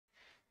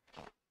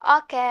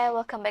Okay,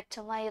 welcome back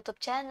to my YouTube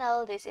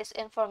channel. This is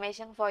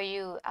information for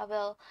you. I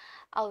will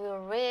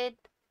read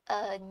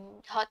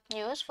hot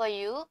news for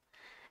you.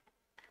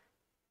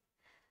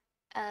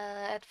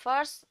 At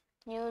first,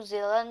 New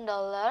Zealand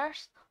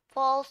dollars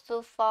falls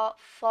to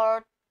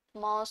fourth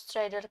most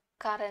traded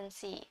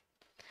currency.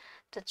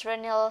 The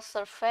triennial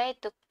survey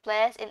took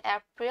place in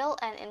April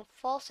and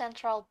involved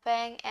central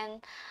bank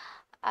and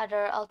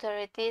other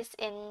authorities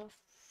in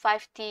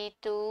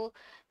 52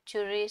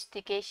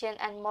 jurisdictions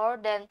and more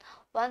than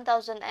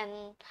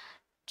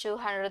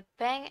 1,200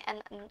 banks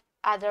and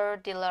other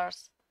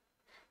dealers.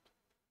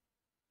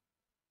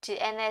 The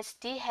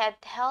NZD had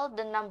held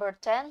the number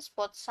 10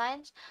 spot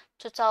since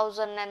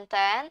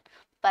 2010,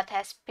 but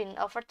has been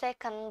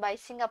overtaken by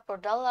Singapore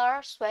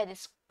dollar,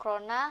 Swedish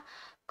krona,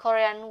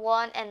 Korean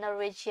won, and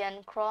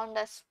Norwegian krone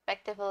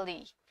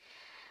respectively.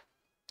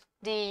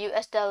 The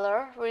US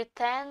dollar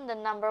retained the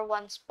number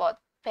 1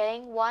 spot,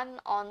 paying one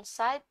on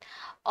side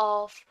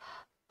of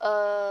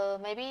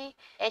maybe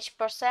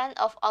 8%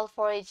 of all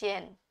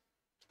foreign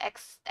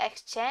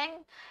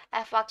exchange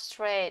FX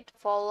rate,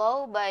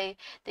 followed by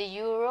the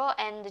euro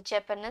and the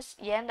Japanese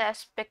yen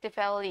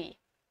respectively.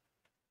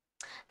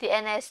 The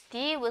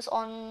NZD was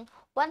on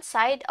one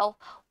side of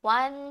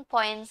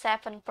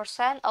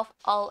 1.7% of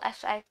all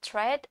FX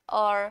trade,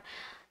 or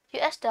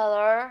US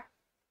dollar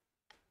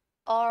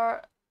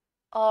or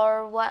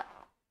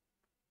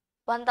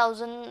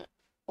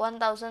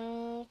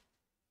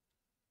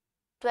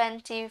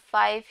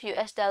 1,025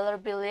 US dollar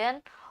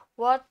billion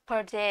worth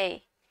per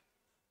day.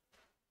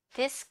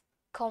 This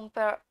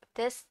compares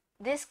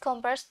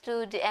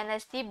to the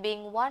NZD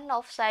being one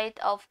of side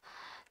of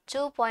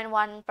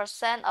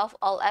 2.1% of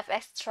all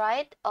FX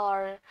trade,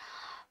 or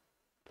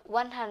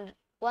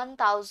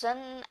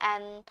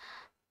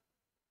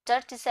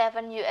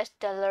 1,037 US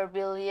dollar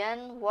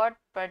billion worth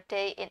per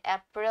day in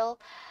April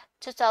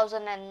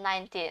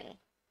 2019.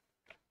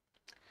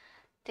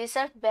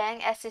 Reserve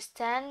Bank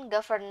Assistant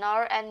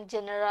Governor and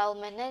General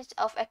Manager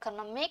of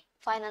Economic,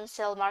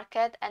 Financial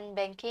Market and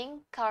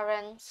Banking,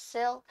 Karen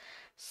Sil,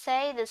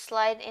 say the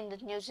slide in the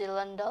New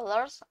Zealand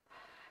dollar's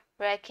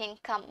ranking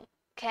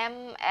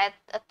came at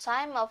a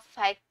time of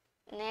high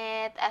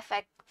net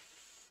FX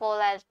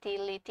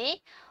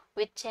volatility,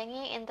 with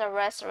changing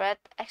interest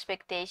rate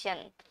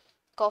expectation,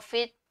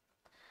 COVID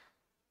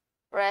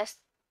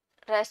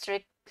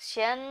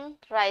restriction,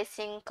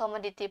 rising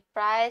commodity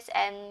price,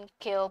 and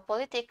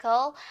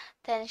geopolitical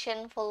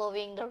tension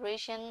following the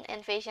Russian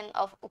invasion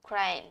of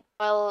Ukraine.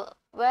 While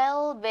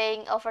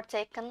being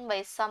overtaken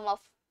by some of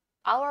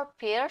our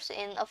peers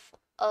in a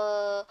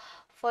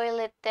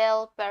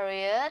volatile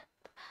period,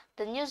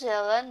 the New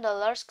Zealand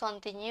dollars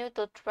continue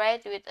to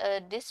trade with a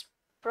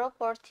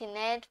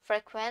disproportionate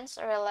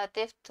frequency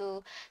relative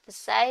to the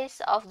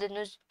size of the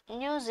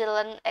New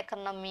Zealand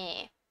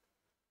economy.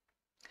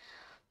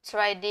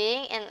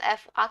 Trading in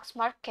FX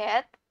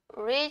market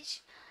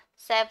reached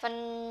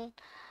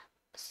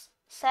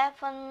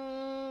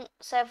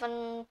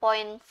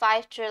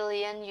 7.5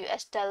 trillion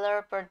US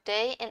dollar per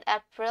day in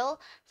April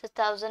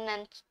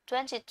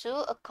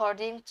 2022,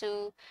 according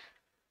to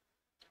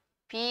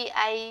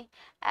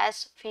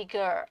BIS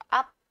figure,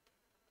 up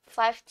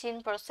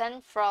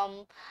 15%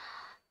 from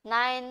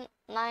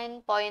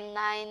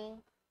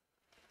 9.9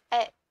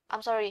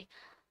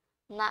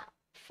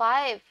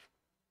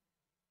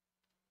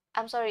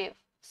 I'm sorry,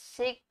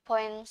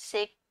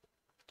 6.6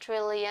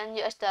 trillion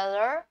US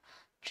dollar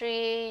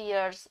 3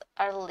 years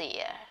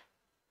earlier.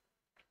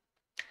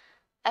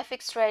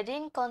 FX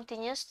trading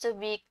continues to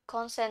be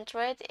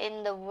concentrated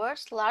in the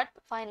world's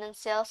largest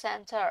financial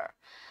center,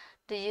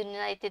 the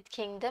United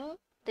Kingdom,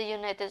 the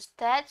United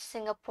States,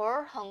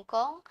 Singapore, Hong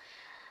Kong,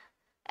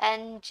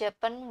 and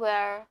Japan,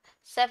 where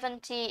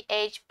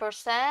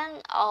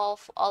 78%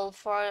 of all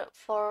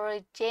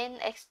foreign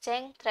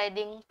exchange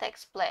trading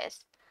takes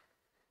place.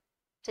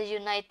 The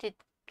United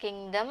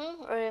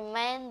Kingdom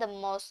remains the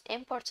most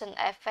important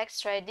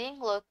FX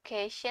trading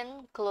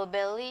location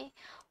globally,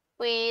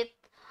 with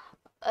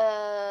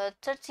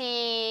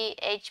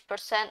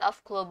 38%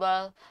 of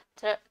global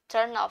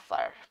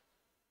turnover.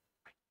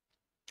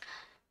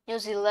 New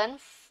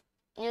Zealand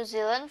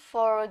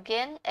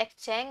foreign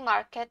exchange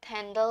market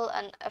handled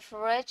an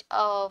average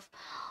of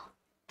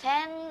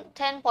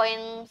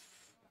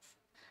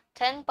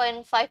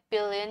 10.5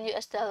 billion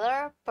US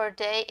dollar per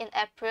day in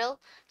April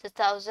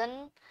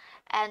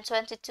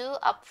 2022,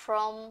 up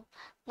from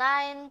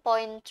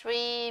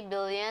 9.3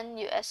 billion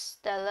US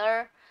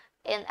dollar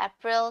in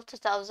April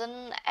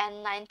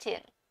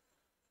 2019.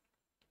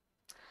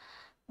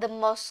 The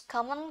most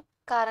common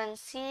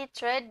currency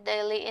trade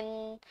daily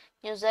in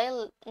New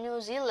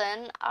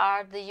Zealand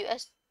are the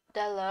US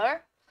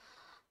dollar,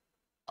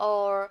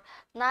 or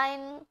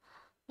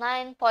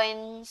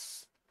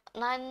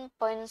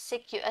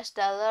 9.6 US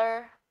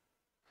dollar,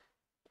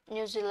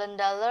 New Zealand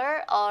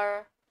dollar,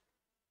 or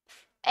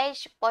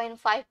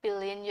 8.5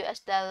 billion US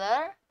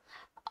dollar,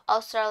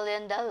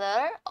 Australian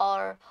dollar,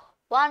 or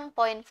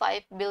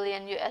 1.5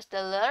 billion US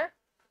dollar,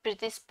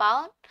 British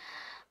pound,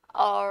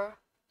 or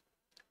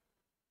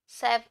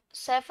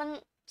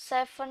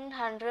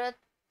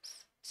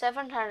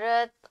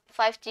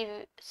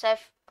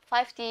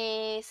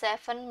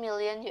 757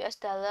 million US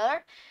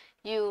dollar,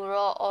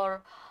 euro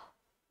or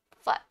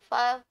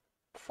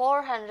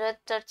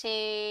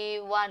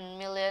 431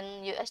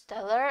 million US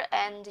dollar,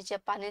 and the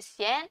Japanese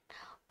yen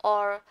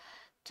or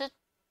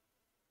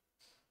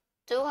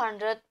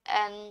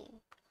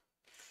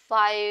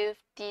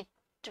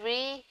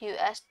 253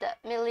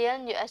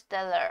 million US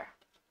dollar.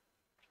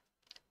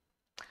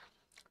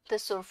 The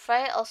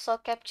survey also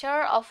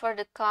captured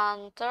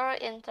over-the-counter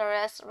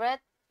interest rate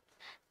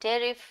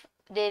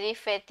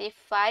derivative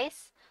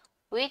fees,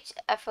 which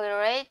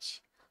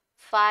average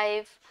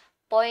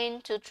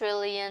 5.2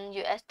 trillion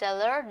US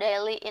dollar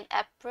daily in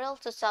April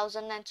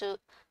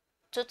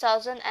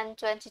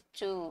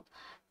 2022,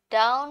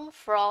 down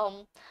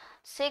from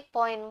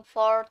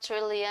 6.4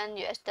 trillion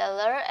US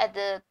dollar at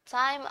the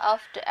time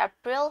of the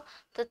April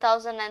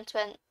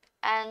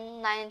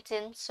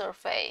 2019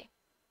 survey.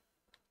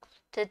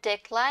 The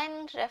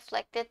decline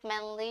reflected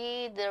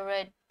mainly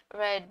the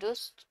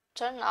reduced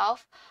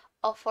turnoff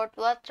of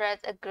forward rate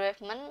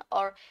agreement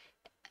or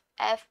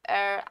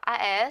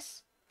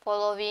FRAs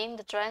following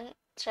the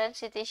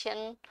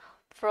transition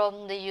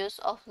from the use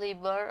of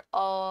LIBOR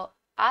or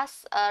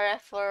as a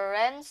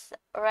reference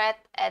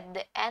rate at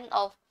the end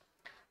of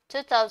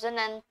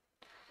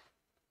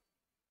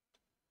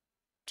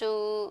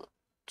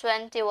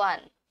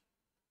 2021.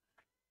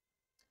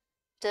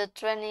 The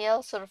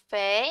triennial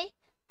survey,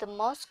 the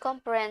most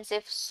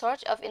comprehensive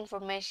source of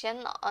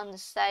information on the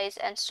size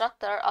and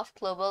structure of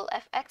global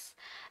FX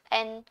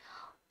and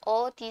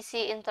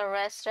OTC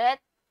interest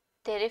rate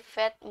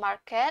derivative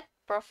market,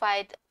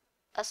 provide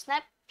a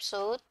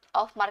snapshot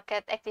of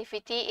market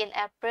activity in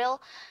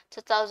April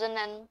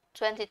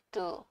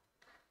 2022.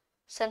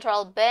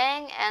 Central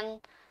bank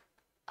and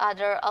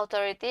other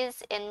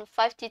authorities in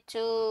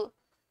 52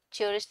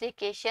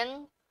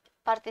 jurisdictions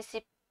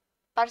participated,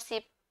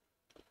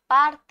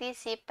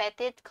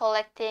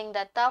 collecting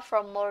data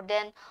from more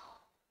than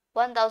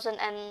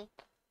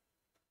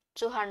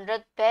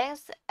 1,200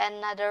 banks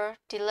and other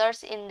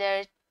dealers in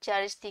their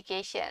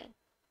jurisdiction.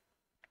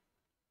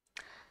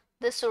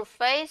 The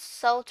survey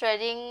saw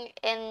trading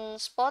in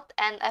spot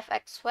and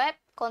FX swap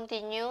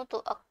continue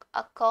to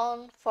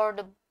account for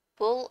the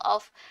bulk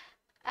of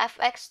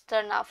FX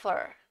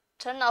turnover.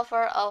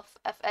 Turnover of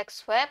FX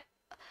swap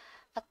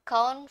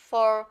account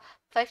for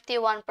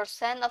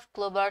 51% of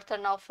global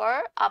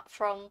turnover, up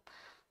from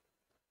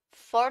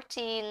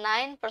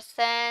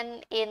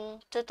 49%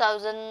 in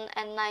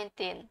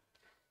 2019.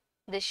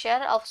 The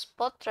share of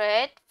spot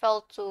trade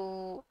fell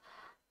to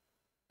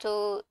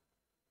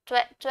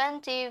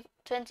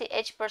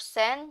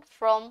 28%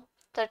 from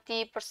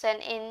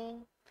 30%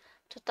 in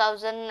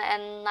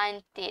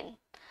 2019,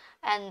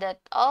 and that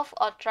of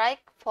outright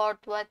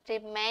forward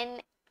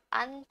remained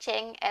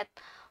unchanged at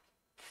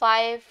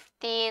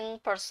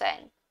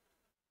 15%.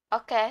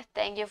 Okay,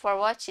 thank you for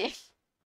watching.